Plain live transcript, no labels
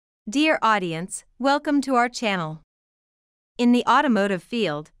Dear audience, welcome to our channel. In the automotive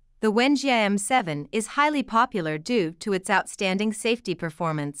field, the wenjie M7 is highly popular due to its outstanding safety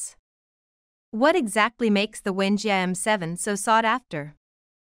performance. What exactly makes the wenjie M7 so sought after?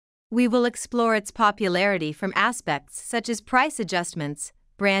 We will explore its popularity from aspects such as price adjustments,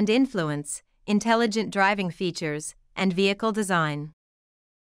 brand influence, intelligent driving features, and vehicle design.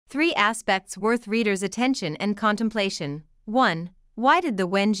 3 aspects worth readers' attention and contemplation. 1. Why did the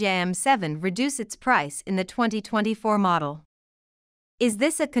wenjie M7 reduce its price in the 2024 model? Is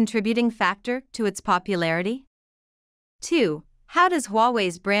this a contributing factor to its popularity? 2. How does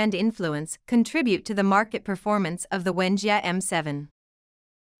Huawei's brand influence contribute to the market performance of the wenjie M7?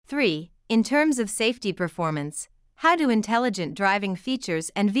 3. In terms of safety performance, how do intelligent driving features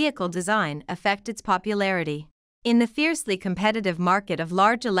and vehicle design affect its popularity? In the fiercely competitive market of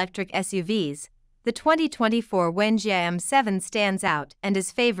large electric SUVs, the 2024 wenjie M7 stands out and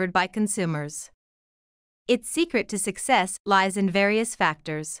is favored by consumers. Its secret to success lies in various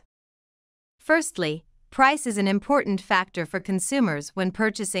factors. Firstly, price is an important factor for consumers when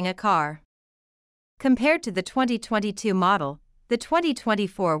purchasing a car. Compared to the 2022 model, the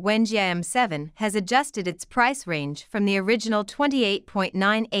 2024 wenjie M7 has adjusted its price range from the original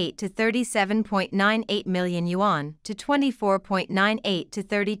 28.98 to 37.98 million yuan to 24.98 to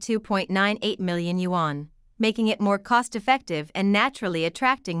 32.98 million yuan, making it more cost-effective and naturally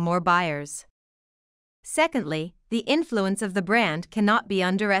attracting more buyers. Secondly, the influence of the brand cannot be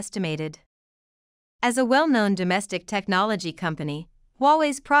underestimated. As a well-known domestic technology company,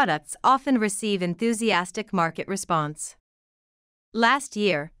 Huawei's products often receive enthusiastic market response. Last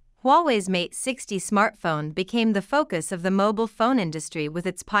year, Huawei's Mate 60 smartphone became the focus of the mobile phone industry with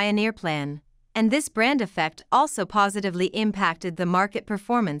its Pioneer plan, and this brand effect also positively impacted the market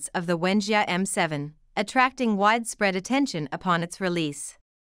performance of the wenjie M7, attracting widespread attention upon its release.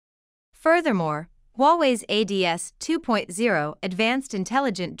 Furthermore, Huawei's ADS 2.0 advanced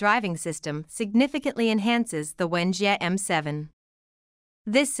intelligent driving system significantly enhances the wenjie M7.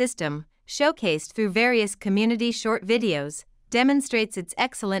 This system, showcased through various community short videos, demonstrates its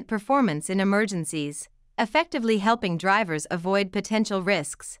excellent performance in emergencies, effectively helping drivers avoid potential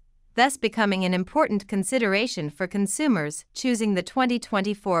risks, thus becoming an important consideration for consumers choosing the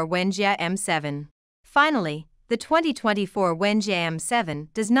 2024 wenjie M7. Finally, the 2024 wenjie M7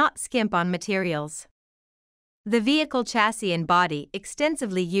 does not skimp on materials. The vehicle chassis and body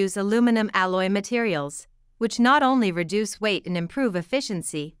extensively use aluminum alloy materials, which not only reduce weight and improve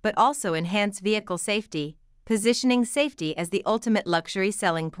efficiency but also enhance vehicle safety, positioning safety as the ultimate luxury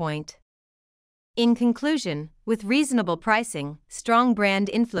selling point. In conclusion, with reasonable pricing, strong brand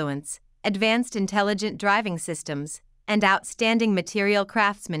influence, advanced intelligent driving systems, and outstanding material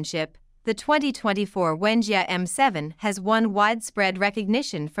craftsmanship, the 2024 wenjie M7 has won widespread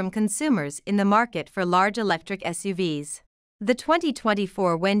recognition from consumers in the market for large electric SUVs. The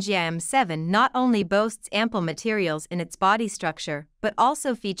 2024 wenjie M7 not only boasts ample materials in its body structure but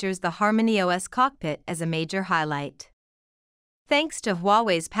also features the HarmonyOS cockpit as a major highlight. Thanks to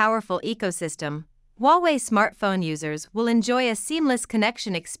Huawei's powerful ecosystem, Huawei smartphone users will enjoy a seamless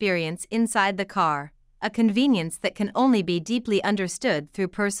connection experience inside the car, a convenience that can only be deeply understood through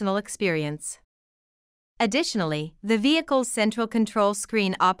personal experience. Additionally, the vehicle's central control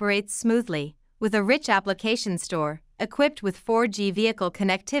screen operates smoothly, with a rich application store, equipped with 4G vehicle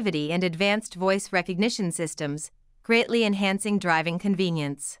connectivity and advanced voice recognition systems, greatly enhancing driving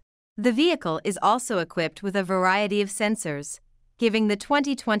convenience. The vehicle is also equipped with a variety of sensors, giving the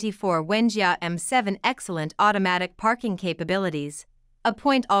 2024 wenjie M7 excellent automatic parking capabilities, a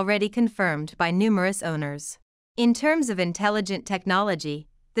point already confirmed by numerous owners. In terms of intelligent technology,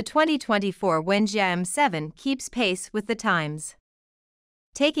 the 2024 wenjie M7 keeps pace with the times.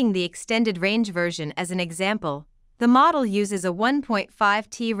 Taking the extended range version as an example, the model uses a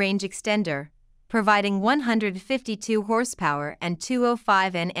 1.5T range extender, providing 152 horsepower and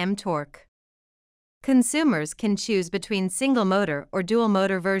 205 Nm torque. Consumers can choose between single-motor or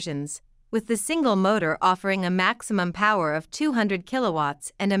dual-motor versions, with the single motor offering a maximum power of 200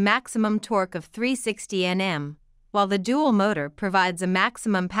 kilowatts and a maximum torque of 360 Nm, while the dual motor provides a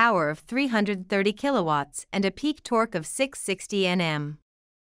maximum power of 330 kilowatts and a peak torque of 660 Nm.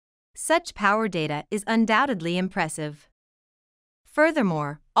 Such power data is undoubtedly impressive.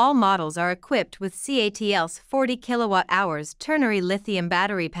 Furthermore, all models are equipped with CATL's 40 kWh ternary lithium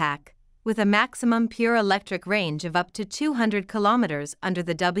battery pack, with a maximum pure electric range of up to 200 km under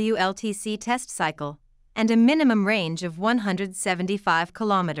the WLTC test cycle, and a minimum range of 175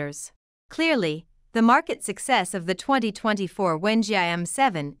 km. Clearly, the market success of the 2024 wenjie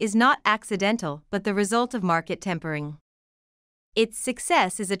M7 is not accidental but the result of market tempering. Its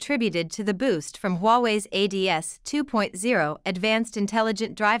success is attributed to the boost from Huawei's ADS 2.0 Advanced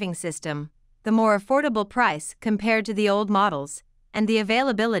Intelligent Driving System, the more affordable price compared to the old models, and the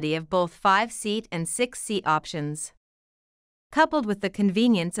availability of both 5-seat and 6-seat options. Coupled with the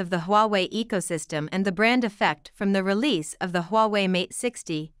convenience of the Huawei ecosystem and the brand effect from the release of the Huawei Mate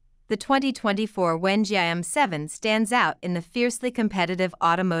 60, the 2024 wenjie M7 stands out in the fiercely competitive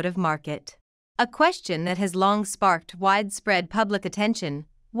automotive market. A question that has long sparked widespread public attention: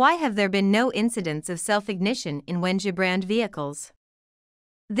 why have there been no incidents of self-ignition in wenjie brand vehicles?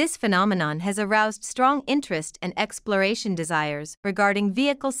 This phenomenon has aroused strong interest and exploration desires regarding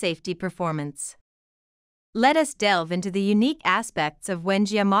vehicle safety performance. Let us delve into the unique aspects of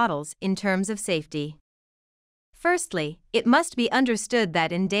wenjie models in terms of safety. Firstly, it must be understood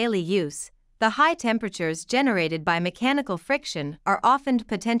that in daily use, the high temperatures generated by mechanical friction are often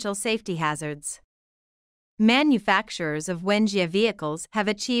potential safety hazards. Manufacturers of wenjie vehicles have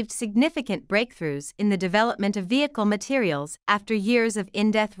achieved significant breakthroughs in the development of vehicle materials after years of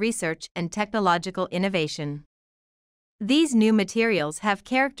in-depth research and technological innovation. These new materials have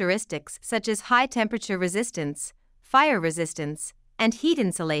characteristics such as high temperature resistance, fire resistance, and heat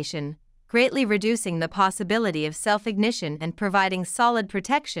insulation, greatly reducing the possibility of self-ignition and providing solid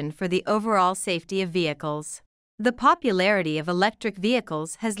protection for the overall safety of vehicles. The popularity of electric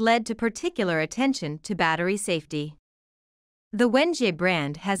vehicles has led to particular attention to battery safety. The wenjie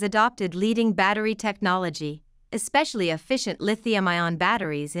brand has adopted leading battery technology, especially efficient lithium-ion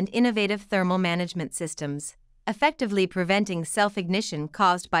batteries and innovative thermal management systems, effectively preventing self-ignition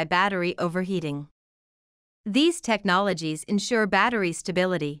caused by battery overheating. These technologies ensure battery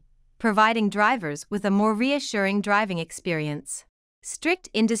stability, providing drivers with a more reassuring driving experience. Strict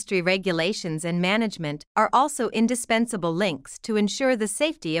industry regulations and management are also indispensable links to ensure the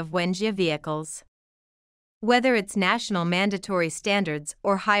safety of wenjie vehicles. Whether it's national mandatory standards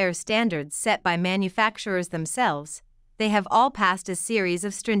or higher standards set by manufacturers themselves, they have all passed a series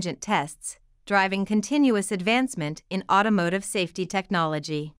of stringent tests, driving continuous advancement in automotive safety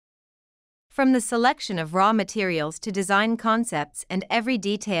technology. From the selection of raw materials to design concepts and every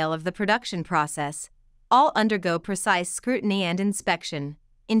detail of the production process, all undergo precise scrutiny and inspection,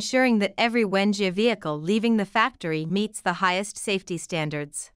 ensuring that every wenjie vehicle leaving the factory meets the highest safety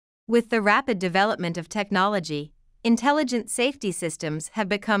standards. With the rapid development of technology, intelligent safety systems have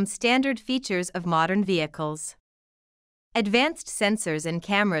become standard features of modern vehicles. Advanced sensors and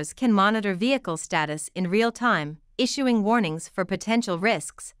cameras can monitor vehicle status in real time, issuing warnings for potential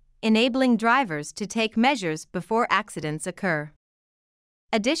risks, enabling drivers to take measures before accidents occur.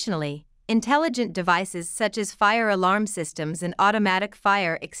 Additionally, intelligent devices such as fire alarm systems and automatic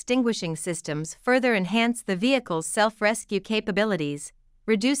fire extinguishing systems further enhance the vehicle's self-rescue capabilities,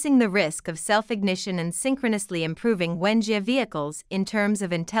 reducing the risk of self-ignition and synchronously improving wenjie vehicles in terms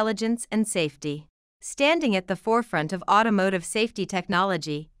of intelligence and safety. Standing at the forefront of automotive safety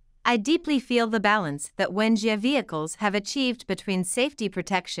technology, I deeply feel the balance that wenjie vehicles have achieved between safety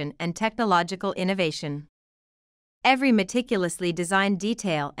protection and technological innovation. Every meticulously designed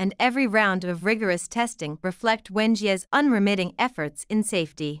detail and every round of rigorous testing reflect wenjie's unremitting efforts in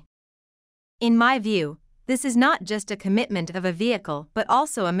safety. In my view, this is not just a commitment of a vehicle but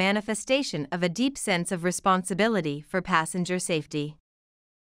also a manifestation of a deep sense of responsibility for passenger safety.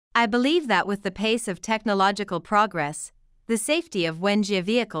 I believe that with the pace of technological progress, the safety of wenjie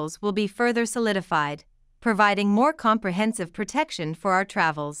vehicles will be further solidified, providing more comprehensive protection for our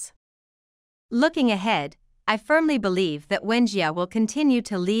travels. Looking ahead, I firmly believe that wenjie will continue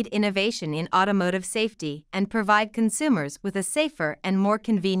to lead innovation in automotive safety and provide consumers with a safer and more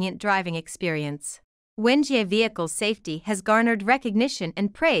convenient driving experience. Wenjie vehicle safety has garnered recognition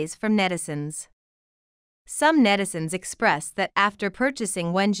and praise from netizens. Some netizens express that after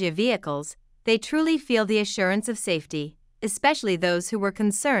purchasing wenjie vehicles, they truly feel the assurance of safety, especially those who were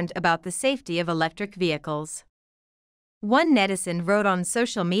concerned about the safety of electric vehicles. One netizen wrote on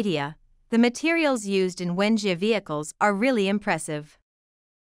social media, "The materials used in wenjie vehicles are really impressive.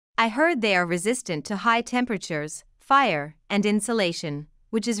 I heard they are resistant to high temperatures, fire, and insulation,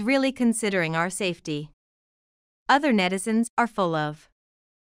 which is really considering our safety." Other netizens are full of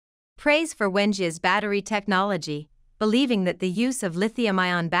praise for wenjie's battery technology, believing that the use of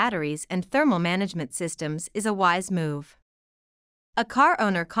lithium-ion batteries and thermal management systems is a wise move. A car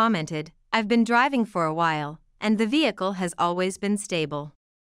owner commented, "I've been driving for a while, and the vehicle has always been stable.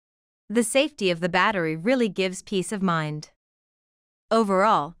 The safety of the battery really gives peace of mind."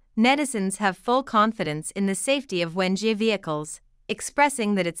 Overall, netizens have full confidence in the safety of wenjie vehicles,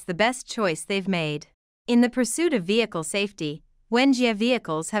 expressing that it's the best choice they've made. In the pursuit of vehicle safety, wenjie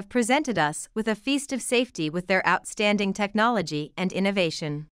vehicles have presented us with a feast of safety with their outstanding technology and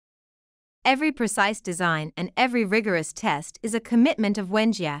innovation. Every precise design and every rigorous test is a commitment of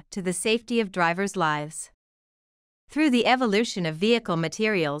wenjie to the safety of drivers' lives. Through the evolution of vehicle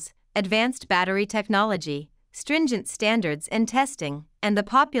materials, advanced battery technology, stringent standards and testing, and the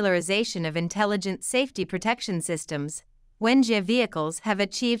popularization of intelligent safety protection systems, wenjie vehicles have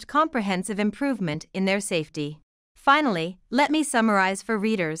achieved comprehensive improvement in their safety. Finally, let me summarize for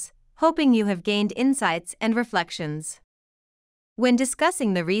readers, hoping you have gained insights and reflections. When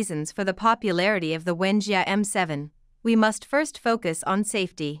discussing the reasons for the popularity of the wenjie M7, we must first focus on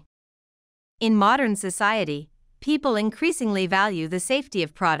safety. In modern society, people increasingly value the safety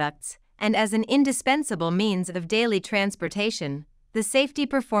of products, and as an indispensable means of daily transportation, the safety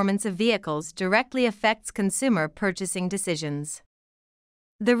performance of vehicles directly affects consumer purchasing decisions.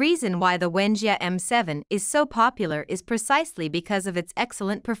 The reason why the wenjie M7 is so popular is precisely because of its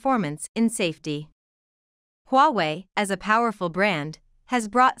excellent performance in safety. Huawei, as a powerful brand, has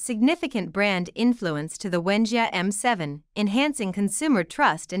brought significant brand influence to the wenjie M7, enhancing consumer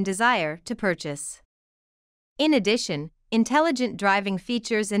trust and desire to purchase. In addition, intelligent driving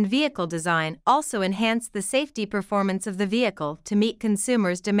features and vehicle design also enhance the safety performance of the vehicle to meet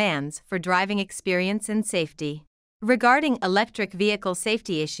consumers' demands for driving experience and safety. Regarding electric vehicle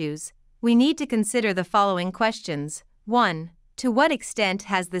safety issues, we need to consider the following questions. 1. To what extent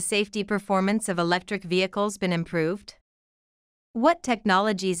has the safety performance of electric vehicles been improved? What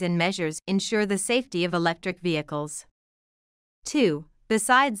technologies and measures ensure the safety of electric vehicles? 2.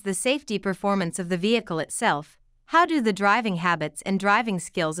 Besides the safety performance of the vehicle itself, how do the driving habits and driving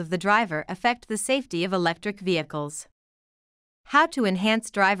skills of the driver affect the safety of electric vehicles? How to enhance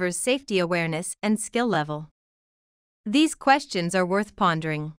drivers' safety awareness and skill level? These questions are worth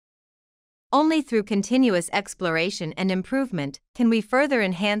pondering. Only through continuous exploration and improvement can we further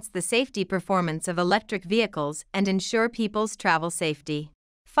enhance the safety performance of electric vehicles and ensure people's travel safety.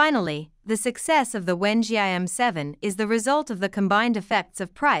 Finally, the success of the wenjie M7 is the result of the combined effects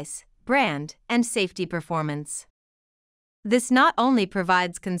of price, brand, and safety performance. This not only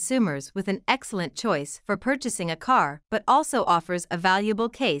provides consumers with an excellent choice for purchasing a car but also offers a valuable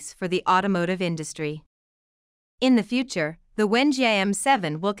case for the automotive industry. In the future, the wenjie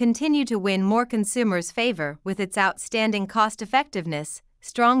M7 will continue to win more consumers' favor with its outstanding cost-effectiveness,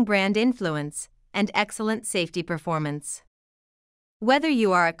 strong brand influence, and excellent safety performance. Whether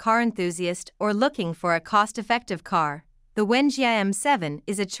you are a car enthusiast or looking for a cost-effective car, the wenjie M7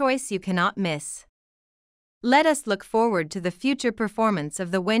 is a choice you cannot miss. Let us look forward to the future performance of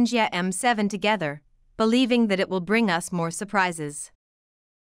the wenjie M7 together, believing that it will bring us more surprises.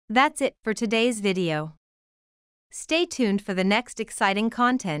 That's it for today's video. Stay tuned for the next exciting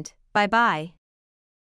content. Bye-bye.